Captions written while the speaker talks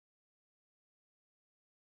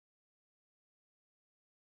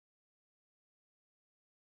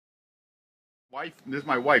Wife, this is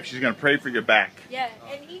my wife. She's gonna pray for your back. Yeah,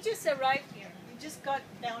 and he just arrived here. He just got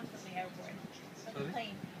down from the airport, from the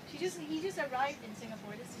plane. He just arrived in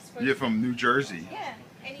Singapore. This is his first. You're from New Jersey. Yeah,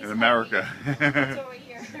 and he's in America. It's over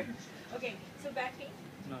here. Okay, so back pain.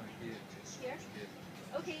 No, here. Here.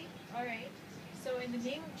 Okay, all right. So in the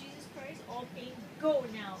name of Jesus Christ, all pain go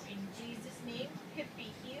now in Jesus' name. Hip be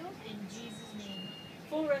healed in Jesus' name.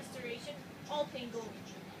 Full restoration. All pain go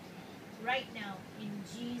right now in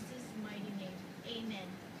Jesus' mighty name. Amen.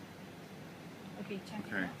 Okay, check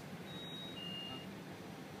it out.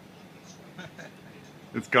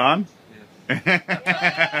 It's gone? Yes.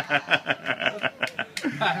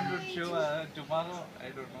 I'm not sure. Tomorrow, I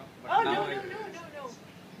don't know. But Oh, now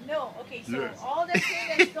no. Okay, so Yes. all that pain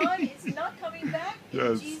that's gone is not coming back in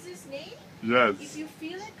Yes. Jesus' name. Yes. If you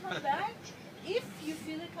feel it come back, you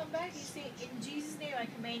say, in Jesus' name, I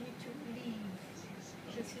command you to leave.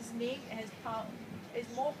 Because his name has power, is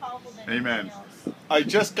more powerful than Amen. anything else. I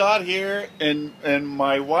just got here, and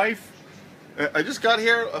my wife, I just got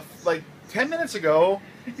here like 10 minutes ago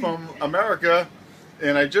from America,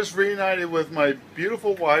 and I just reunited with my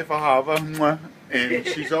beautiful wife, Ahava, and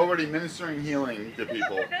she's already ministering healing to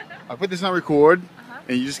people. I put this on record,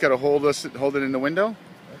 and you just got to hold it in the window.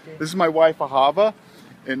 Okay. This is my wife, Ahava,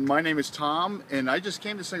 and my name is Tom, and I just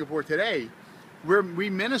came to Singapore today. We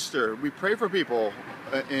minister, we pray for people,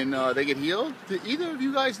 and they get healed. Do either of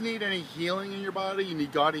you guys need any healing in your body? You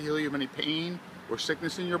need God to heal you of any pain or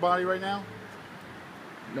sickness in your body right now?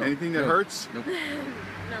 No. Anything that hurts? Nope. No,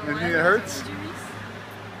 Anything that hurts?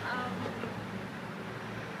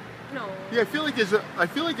 No. Yeah, I feel like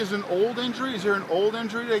there's an old injury. Is there an old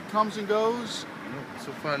injury that comes and goes? No.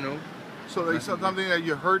 So far, no. So like something that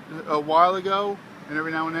you hurt a while ago, and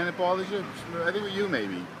every now and then it bothers you? I think with you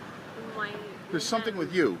maybe. There's something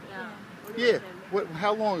with you. Yeah. Yeah. What?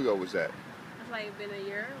 How long ago was that? It's like been a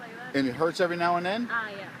year like that. And it hurts every now and then? Yeah.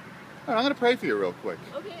 All right, I'm going to pray for you real quick.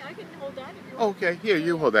 Okay, I can hold that if you want. Okay, here,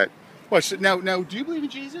 you hold that. Well, so now, do you believe in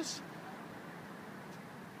Jesus?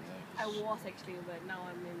 I was actually, but now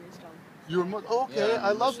I'm in Islam. You're okay. Yeah,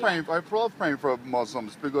 I love praying. I love praying for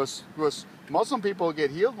Muslims because Muslim people get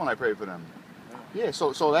healed when I pray for them. Yeah.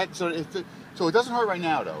 So it doesn't hurt right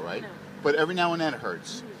now though, right? No. But every now and then it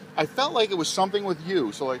hurts. I felt like it was something with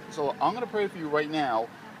you. So I'm gonna pray for you right now,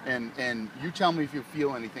 and you tell me if you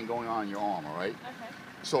feel anything going on in your arm. All right. Okay.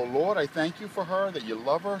 So Lord, I thank you for her, that you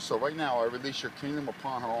love her. So right now, I release your kingdom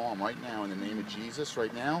upon her arm right now in the name of Jesus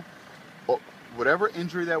right now. Whatever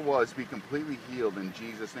injury that was, be completely healed in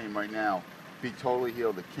Jesus' name right now. Be totally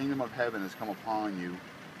healed. The kingdom of heaven has come upon you.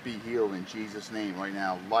 Be healed in Jesus' name right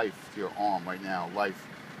now. Life to your arm right now. Life.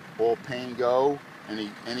 All pain go.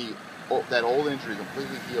 That old injury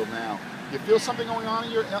completely healed now. You feel something going on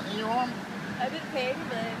in your arm? A bit pain,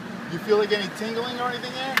 but You feel like any tingling or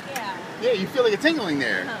anything there? yeah. Yeah, you feel like a tingling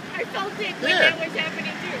there. I felt it when Yeah. that was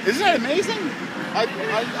happening too. Isn't that amazing?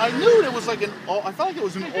 I knew it was like I felt like it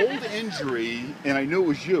was an old injury, and I knew it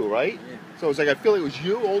was you, right? Yeah. So it was like I feel like it was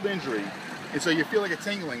you, old injury, and so you feel like a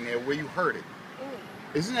tingling there where you hurt it.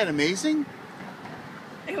 Isn't that amazing?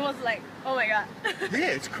 It was like, oh my god. Yeah,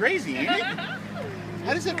 it's crazy, ain't it?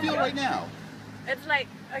 How does it feel right now? It's like,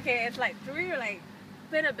 okay, it's like really like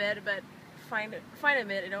been a bit, but find a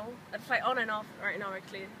bit, you know. It's like on and off right now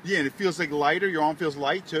actually. Yeah, and it feels like lighter. Your arm feels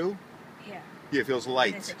light too. Yeah. Yeah, it feels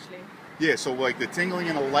light. Yes, actually. Yeah, so like the tingling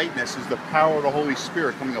and the lightness is the power of the Holy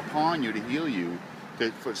Spirit coming upon you to heal you,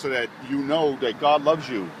 so that you know that God loves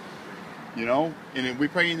you. You know, and we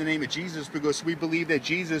pray in the name of Jesus because we believe that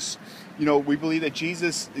Jesus,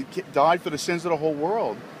 died for the sins of the whole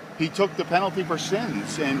world. He took the penalty for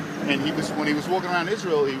sins, and when he was walking around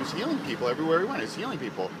Israel, he was healing people everywhere he went. He was healing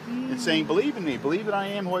people and saying, "Believe in me, believe that I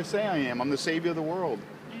am who I say I am. I'm the Savior of the world."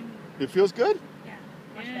 It feels good. Yeah.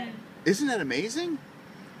 Much better. Isn't that amazing?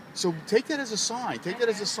 So take that as a sign. Take that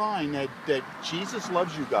as a sign that Jesus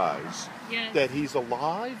loves you guys. Yes. That he's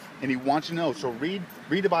alive and he wants you to know. So read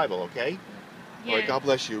the Bible, okay? All right, God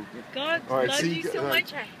bless you. God All right, loves see you you- so all right.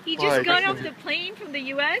 much. He All just right. got off the plane from the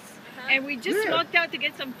U.S. and we just Yeah. walked out to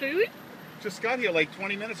get some food. Just got here like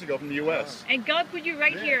 20 minutes ago from the U.S. And God put you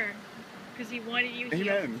right Yeah. here because He wanted you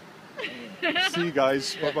here. Amen. See you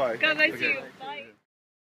guys. Bye-bye. God bless Okay. you. Bye.